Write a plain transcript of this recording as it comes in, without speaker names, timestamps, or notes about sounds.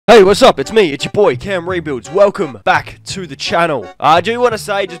Hey, what's up? It's me, it's your boy, CamRebuilds. Welcome back to the channel. I do want to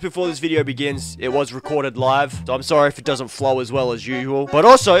say, just before this video begins, it was recorded live, so I'm sorry if it doesn't flow as well as usual. But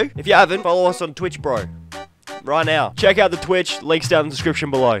also, if you haven't, follow us on Twitch, bro. Right now. Check out the Twitch, links down in the description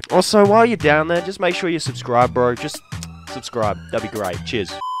below. Also, while you're down there, just make sure you subscribe, bro. Just subscribe. That'd be great.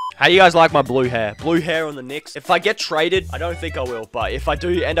 Cheers. How do you guys like my blue hair? Blue hair on the Knicks. If I get traded, I don't think I will, but if I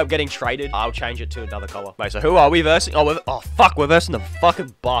do end up getting traded, I'll change it to another color. Wait, so who are we versing? Oh, fuck, we're versing the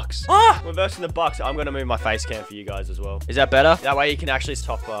fucking Bucks. We're versing the Bucks. I'm gonna move my face cam for you guys as well. Is that better? That way you can actually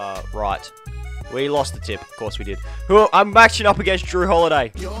top right. We lost the tip. Of course we did. I'm matching up against Jrue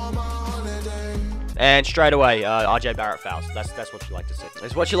Holiday. And straight away, RJ Barrett fouls. That's what you like to see.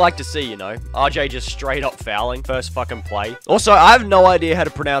 It's what you like to see, you know. RJ just straight up fouling. First fucking play. Also, I have no idea how to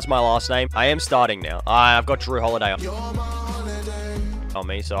pronounce my last name. I am starting now. I've got Jrue Holiday on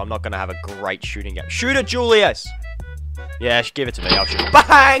me, so I'm not going to have a great shooting game. Shoot it, Julius! Yeah, give it to me. I'll shoot.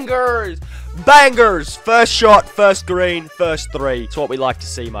 Bangers! Bangers! First shot, first green, first three. It's what we like to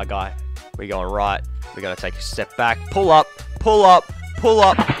see, my guy. We're going right. We're going to take a step back. Pull up, pull up, pull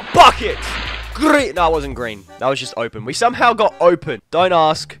up. Bucket! Green. No, it wasn't green. That was just open. We somehow got open. Don't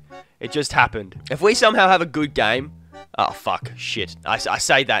ask. It just happened. If we somehow have a good game... Oh, fuck. Shit. I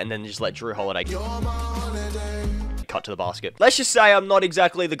say that and then just let Jrue Holiday cut to the basket. Let's just say I'm not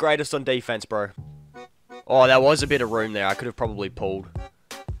exactly the greatest on defense, bro. Oh, there was a bit of room there. I could have probably pulled.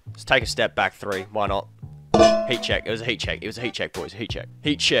 Let's take a step back three. Why not? Heat check. It was a heat check. It was a heat check, boys. Heat check.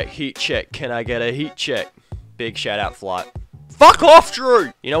 Heat check. Heat check. Can I get a heat check? Big shout out flight. Fuck off,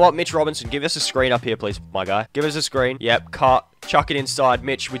 Jrue! You know what, Mitch Robinson? Give us a screen up here, please, my guy. Give us a screen. Yep, cut. Chuck it inside.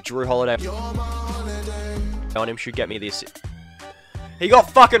 Mitch with Jrue Holiday. On him should get me the assist. He got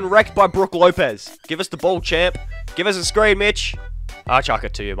fucking wrecked by Brook Lopez. Give us the ball, champ. Give us a screen, Mitch. I'll chuck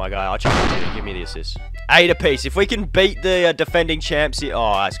it to you, my guy. I'll chuck it to you. Give me the assist. 8 apiece. If we can beat the defending champs here...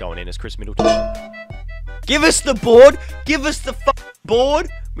 Oh, that's going in. It's Chris Middleton. Give us the board. Give us the board.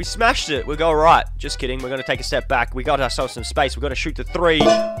 We smashed it. We go right. Just kidding. We're going to take a step back. We got ourselves some space. We're going to shoot the three.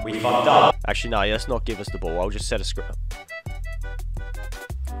 We fucked up. Actually, no. Let's not give us the ball. I'll just set a screen.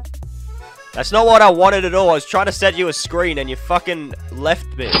 That's not what I wanted at all. I was trying to set you a screen and you fucking left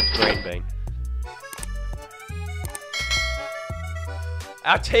me. Green bean.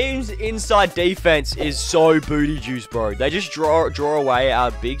 Our team's inside defense is so booty juice, bro. They just draw away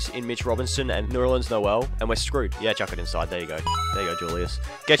our bigs in Mitch Robinson and Nerlens Noel, and we're screwed. Yeah, chuck it inside. There you go. There you go, Julius.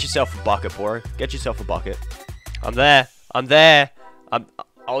 Get yourself a bucket, bro. Get yourself a bucket. I'm there. I'm there. I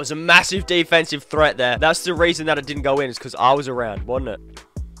was a massive defensive threat there. That's the reason that it didn't go in, is because I was around, wasn't it?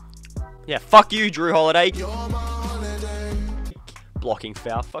 Yeah, fuck you, Jrue Holiday. Blocking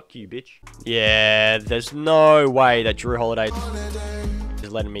foul. Fuck you, bitch. Yeah, there's no way that Jrue Holiday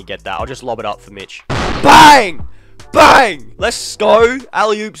is letting me get that. I'll just lob it up for Mitch. Bang! Bang! Let's go.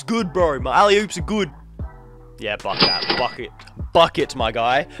 Alley-oop's good, bro. My alley-oops are good. Yeah, bucket. Bucket. Bucket, my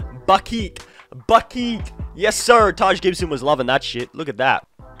guy. Bucket. Bucket. Yes, sir. Taj Gibson was loving that shit. Look at that.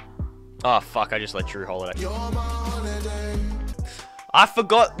 Oh, fuck. I just let Jrue Holiday. I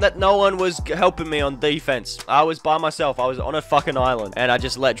forgot that no one was helping me on defense. I was by myself. I was on a fucking island. And I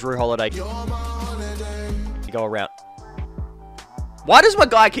just let Jrue Holiday go around. Why does my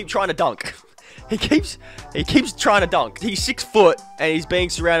guy keep trying to dunk? He keeps trying to dunk. He's 6 foot and he's being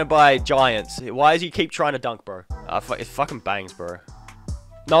surrounded by giants. Why does he keep trying to dunk, bro? It fucking bangs, bro.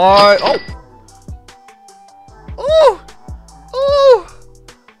 No. Oh. Oh. Oh.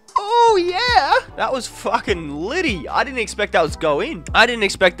 Oh, yeah. That was fucking litty. I didn't expect that was go in. I didn't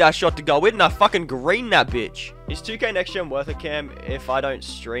expect that shot to go in, and I fucking greened that bitch. Is 2K Next Gen worth a cam if I don't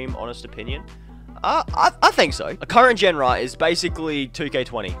stream? Honest opinion. I think so. A current gen, right, is basically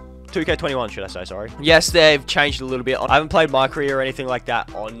 2K20. 2K21, should I say, sorry. Yes, they've changed a little bit. I haven't played MyCareer or anything like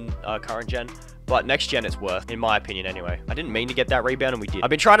that on current gen. But next gen it's worth, in my opinion anyway. I didn't mean to get that rebound, and we did. I've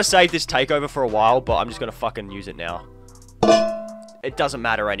been trying to save this takeover for a while, but I'm just going to fucking use it now. It doesn't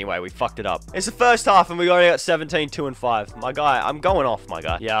matter anyway. We fucked it up. It's the first half, and we already got 17, 2, and 5. My guy, I'm going off, my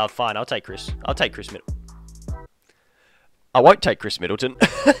guy. Yeah, fine. I'll take Chris. I'll take Chris Middleton. I won't take Chris Middleton.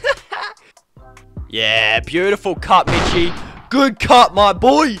 Yeah, beautiful cut, Mitchie. Good cut, my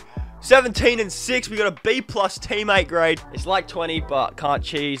boy. 17 and 6. We got a B+ teammate grade. It's like 20, but can't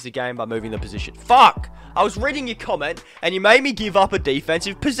cheese the game by moving the position. Fuck. I was reading your comment, and you made me give up a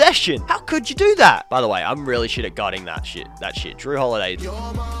defensive possession. How could you do that? By the way, I'm really shit at guarding that shit. Jrue Holiday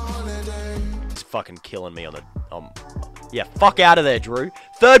is fucking killing me on the... yeah, fuck out of there, Jrue.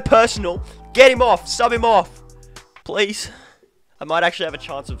 Third personal. Get him off. Sub him off. Please. I might actually have a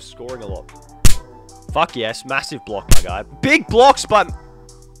chance of scoring a lot. Fuck yes. Massive block, my guy. Big blocks, but...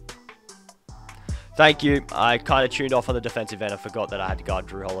 Thank you. I kind of tuned off on the defensive end. I forgot that I had to guard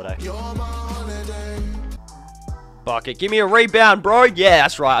Jrue Holiday. Bucket. Give me a rebound, bro. Yeah,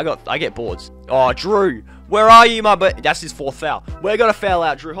 that's right. I get boards. Oh, Jrue. Where are you, my boy? That's his 4th foul. We're going to foul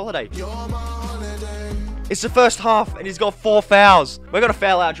out Jrue Holiday. It's the first half, and he's got 4 fouls. We're going to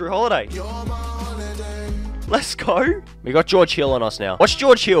foul out Jrue Holiday. Let's go. We got George Hill on us now. Watch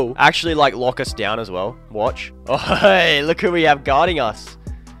George Hill actually, like, lock us down as well. Watch. Oh, hey, look who we have guarding us.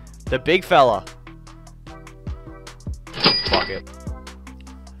 The big fella. Fuck it.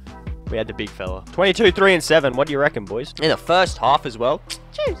 We had the big fella. 22, 3, and 7. What do you reckon, boys? In the first half as well.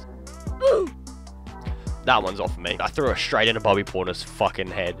 Jeez. Ooh. That one's off me. I threw it straight into Bobby Porter's fucking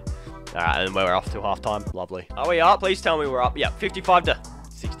head. Alright, and we're off to halftime. Lovely. Are we up? Please tell me we're up. Yeah, 55 to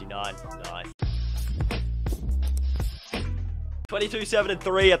 69. Nice. 22, 7, and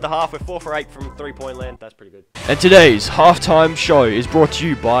 3 at the half. We're 4 for 8 from 3-point land. That's pretty good. And today's halftime show is brought to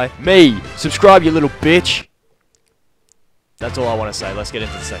you by me. Subscribe, you little bitch. That's all I want to say. Let's get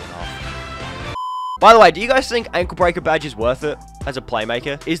into the second half. By the way, do you guys think ankle breaker badge is worth it as a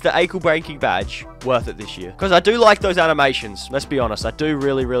playmaker? Is the ankle breaking badge worth it this year? Because I do like those animations. Let's be honest. I do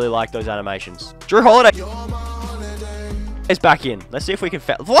really, really like those animations. Jrue Holiday is back in. Let's see if we can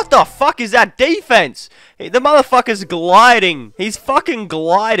foul. What the fuck is that defense? The motherfucker's gliding. He's fucking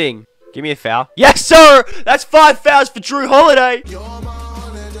gliding. Give me a foul. Yes, sir. That's 5 fouls for Jrue Holiday.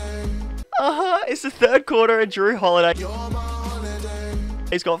 It's the 3rd quarter and Jrue Holiday.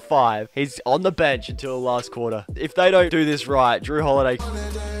 He's got 5. He's on the bench until the last quarter. If they don't do this right, Jrue Holiday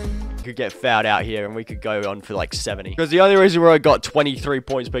could get fouled out here and we could go on for like 70. Because the only reason we've got 23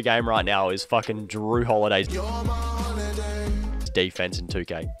 points per game right now is fucking Jrue Holiday's defense in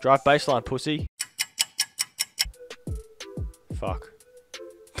 2K. Drive baseline, pussy. Fuck.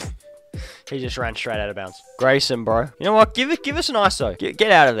 He just ran straight out of bounds. Grayson, bro. You know what? Give us an ISO.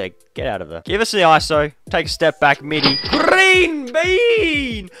 Get out of there. Get out of there. Give us the ISO. Take a step back, midi. Green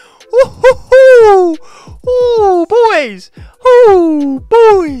bean! Woo-hoo-hoo! Ooh, boys! Ooh,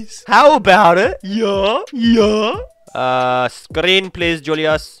 boys! How about it? Yeah, yeah. Screen, please,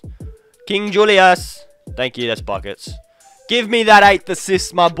 Julius. King Julius. Thank you, that's buckets. Give me that 8th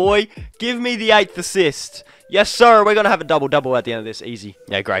assist, my boy. Give me the 8th assist. Yes, sir. We're going to have a double-double at the end of this. Easy.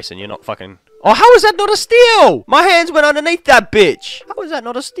 Yeah, Grayson, you're not fucking... Oh, how is that not a steal? My hands went underneath that bitch. How is that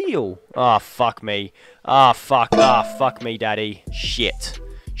not a steal? Oh, fuck me. Oh, fuck. Oh, fuck me, daddy. Shit.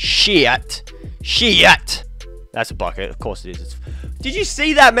 Shit. Shit. That's a bucket. Of course it is. Did you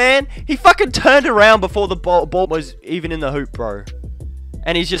see that, man? He fucking turned around before the ball was even in the hoop, bro.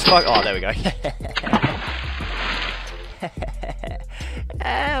 And he's just like... Oh, there we go.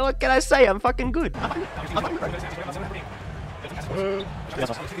 What can I say? I'm fucking good.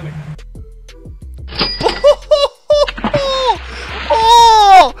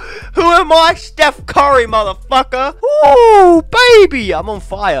 Oh, who am I? Steph Curry, motherfucker. Oh, baby. I'm on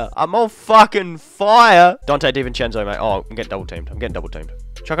fire. I'm on fucking fire. Dante DiVincenzo, mate. Oh, I'm getting double teamed. I'm getting double teamed.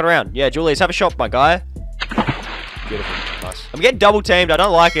 Chuck it around. Yeah, Julius, have a shot, my guy. Beautiful. Nice. I'm getting double teamed. I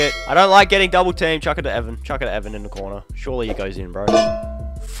don't like it. I don't like getting double teamed. Chuck it to Evan. Chuck it to Evan in the corner. Surely he goes in, bro.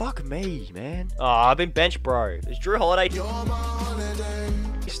 Fuck me, man. Oh, I've been benched, bro. Is Jrue Holiday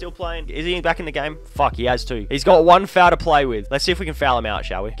still playing? Is he back in the game? Fuck, he has 2. He's got 1 foul to play with. Let's see if we can foul him out,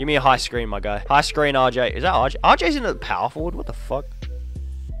 shall we? Give me a high screen, my guy. High screen, RJ. Is that RJ? RJ's in the power forward? What the fuck?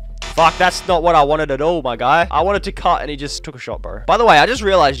 Fuck, that's not what I wanted at all, my guy. I wanted to cut and he just took a shot, bro. By the way, I just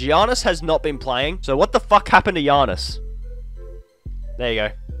realized Giannis has not been playing. So what the fuck happened to Giannis? There you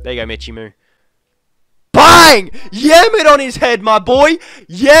go. There you go, Mitchy Moo. Bang! Yam it on his head, my boy.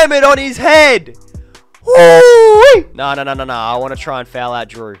 Yam it on his head. Woo! No. I want to try and foul out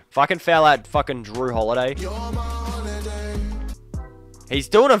Jrue. If I can foul out fucking Jrue Holiday. He's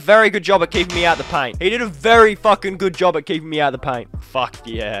doing a very good job at keeping me out of the paint. He did a very fucking good job at keeping me out of the paint. Fuck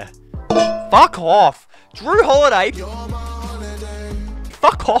yeah. Fuck off. Jrue Holiday.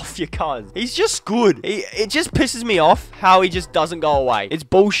 Fuck off, you cunt. He's just good. It just pisses me off how he just doesn't go away. It's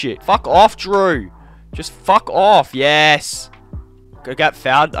bullshit. Fuck off, Jrue. Just fuck off. Yes. I got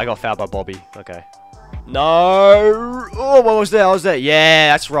fouled. I got fouled by Bobby. Okay. No. Oh, what was that? I was there.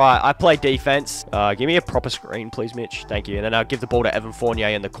 Yeah, that's right. I play defense. Give me a proper screen, please, Mitch. Thank you. And then I'll give the ball to Evan Fournier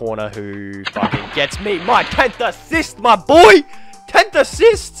in the corner, who fucking gets me my 10th assist, my boy. 10th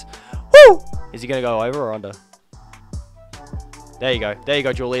assist. Woo. Is he going to go over or under? There you go. There you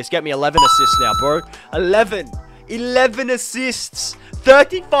go, Julius. Get me 11 assists now, bro. 11. 11 assists.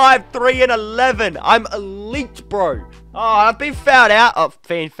 35, 3, and 11. I'm elite, bro. Oh, I've been fouled out. I've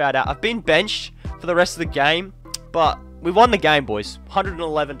been benched for the rest of the game, but we won the game, boys.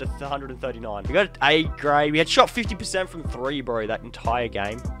 111 to 139. We got an A grade. We had shot 50% from 3, bro, that entire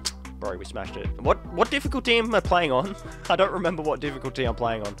game. bro, we smashed it. What difficulty am I playing on? I don't remember what difficulty I'm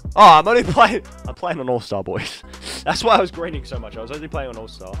playing on. Oh, I'm playing on All-Star, boys. That's why I was grinding so much. I was only playing on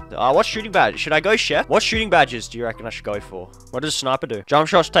All-Star. What shooting badge? Should I go chef? What shooting badges do you reckon I should go for? What does sniper do? Jump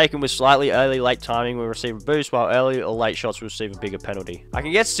shots taken with slightly early late timing will receive a boost, while early or late shots will receive a bigger penalty. I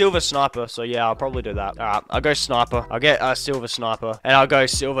can get silver sniper, so yeah, I'll probably do that. Alright, I'll go sniper. I'll get silver sniper, and I'll go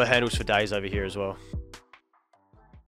silver handles for days over here as well.